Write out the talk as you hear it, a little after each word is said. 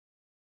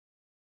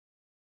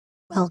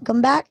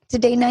Welcome back to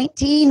day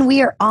 19.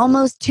 We are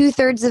almost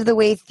 2/3 of the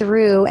way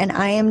through, and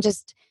I am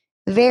just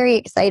very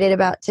excited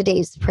about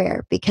today's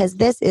prayer because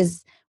this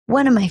is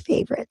one of my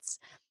favorites.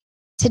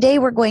 Today,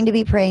 we're going to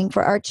be praying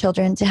for our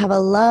children to have a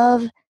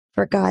love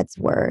for God's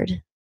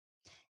word.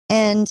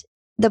 And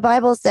the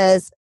Bible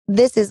says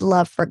this is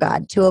love for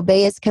God, to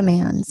obey his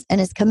commands,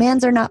 and his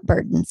commands are not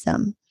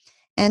burdensome.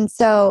 And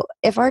so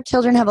if our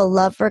children have a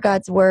love for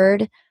God's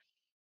word,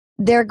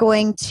 they're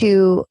going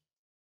to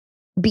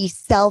be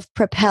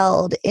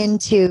self-propelled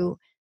into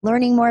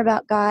learning more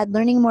about God,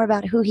 learning more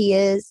about who he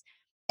is,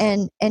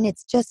 and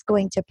it's just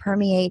going to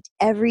permeate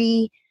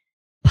every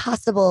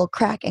possible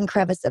crack and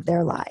crevice of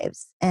their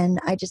lives.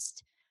 And I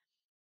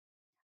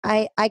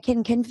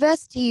can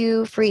confess to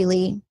you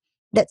freely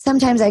that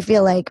sometimes I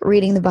feel like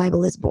reading the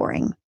Bible is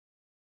boring.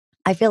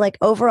 I feel like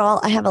overall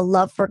I have a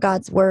love for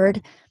God's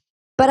word,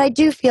 but I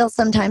do feel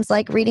sometimes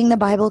like reading the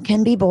Bible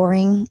can be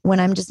boring when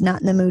I'm just not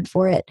in the mood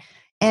for it.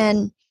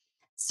 And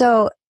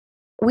so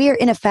we are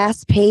in a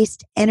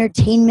fast-paced,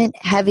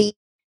 entertainment-heavy,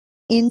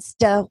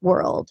 Insta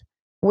world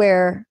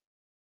where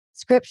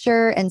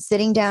scripture and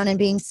sitting down and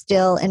being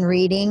still and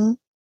reading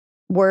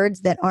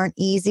words that aren't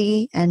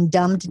easy and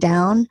dumbed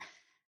down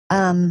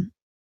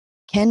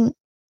can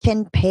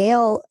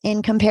pale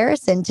in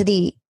comparison to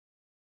the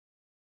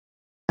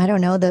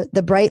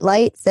bright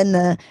lights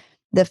and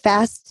the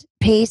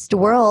fast-paced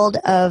world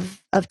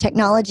of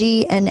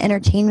technology and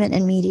entertainment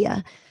and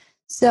media.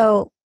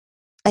 So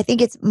I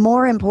think it's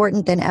more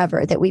important than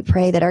ever that we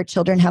pray that our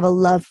children have a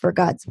love for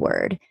God's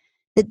word,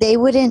 that they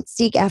wouldn't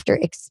seek after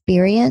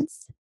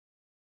experience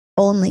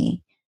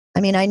only. I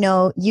mean, I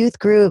know youth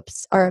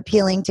groups are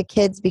appealing to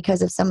kids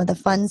because of some of the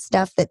fun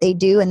stuff that they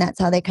do, and that's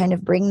how they kind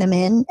of bring them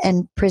in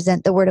and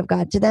present the word of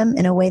God to them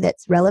in a way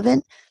that's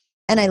relevant.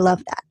 And I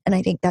love that, and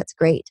I think that's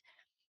great.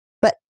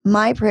 But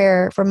my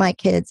prayer for my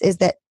kids is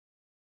that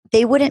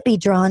they wouldn't be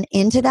drawn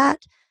into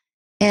that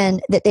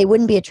and that they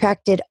wouldn't be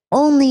attracted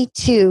only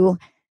to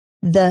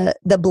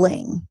the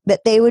bling,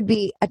 that they would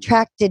be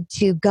attracted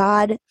to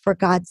God for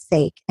God's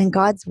sake and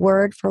God's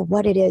word for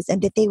what it is,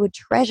 and that they would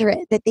treasure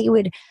it, that they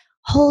would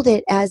hold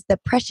it as the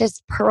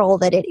precious pearl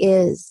that it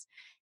is,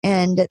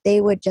 and that they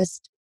would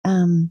just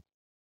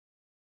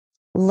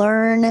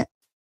learn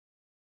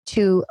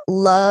to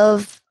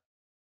love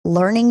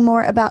learning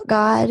more about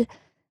God,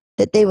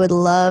 that they would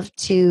love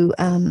to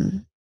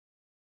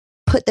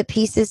put the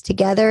pieces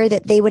together,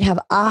 that they would have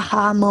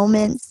aha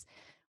moments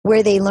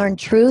where they learn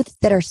truths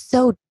that are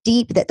so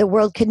deep that the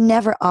world could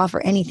never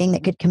offer anything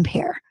that could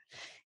compare.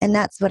 And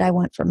that's what I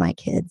want for my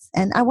kids.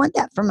 And I want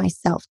that for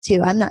myself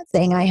too. I'm not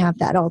saying I have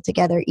that all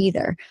together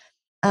either.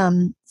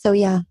 So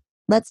yeah,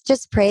 let's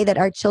just pray that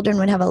our children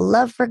would have a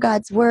love for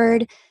God's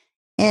word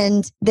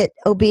and that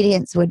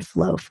obedience would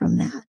flow from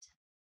that.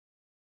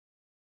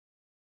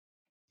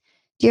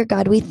 Dear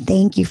God, we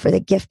thank you for the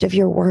gift of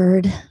your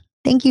word.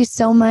 Thank you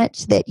so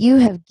much that you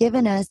have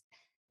given us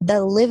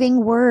the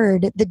living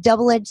word, the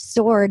double-edged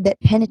sword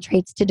that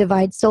penetrates to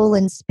divide soul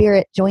and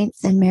spirit,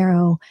 joints and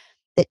marrow,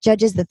 that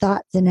judges the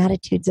thoughts and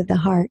attitudes of the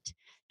heart,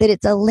 that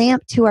it's a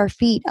lamp to our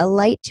feet, a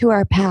light to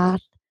our path.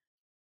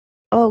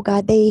 Oh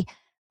God, they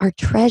are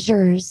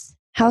treasures.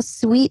 How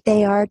sweet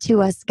they are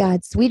to us,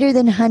 God, sweeter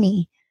than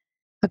honey,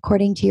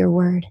 according to your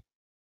word.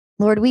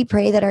 Lord, we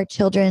pray that our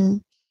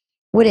children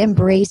would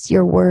embrace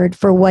your word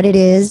for what it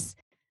is,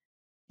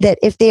 that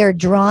if they are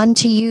drawn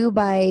to you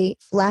by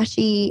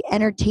flashy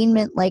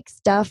entertainment-like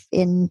stuff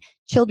in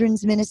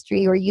children's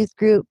ministry or youth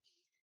group,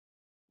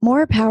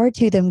 more power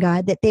to them,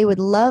 God, that they would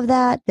love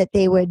that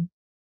they would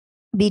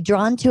be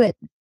drawn to it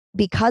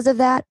because of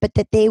that, but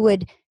that they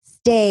would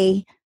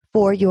stay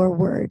for your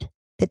word,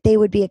 that they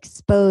would be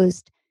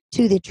exposed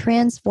to the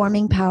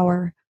transforming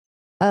power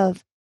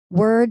of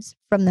words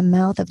from the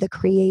mouth of the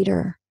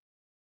Creator.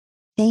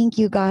 Thank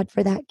you, God,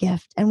 for that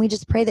gift. And we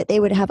just pray that they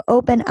would have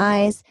open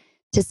eyes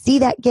to see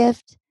that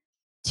gift,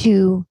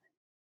 to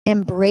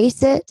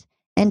embrace it,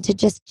 and to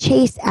just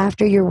chase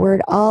after your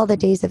word all the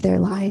days of their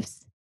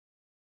lives.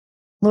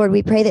 Lord,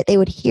 we pray that they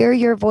would hear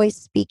your voice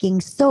speaking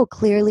so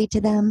clearly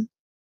to them,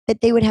 that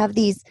they would have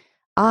these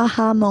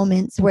aha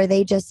moments where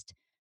they just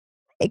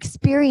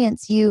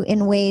experience you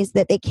in ways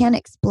that they can't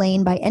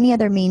explain by any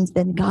other means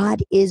than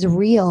God is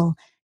real.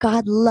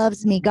 God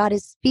loves me. God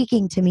is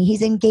speaking to me.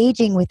 He's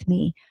engaging with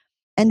me.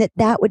 And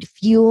that would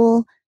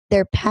fuel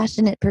their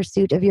passionate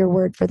pursuit of your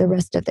word for the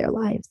rest of their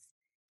lives.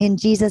 In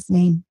Jesus'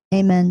 name,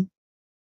 amen.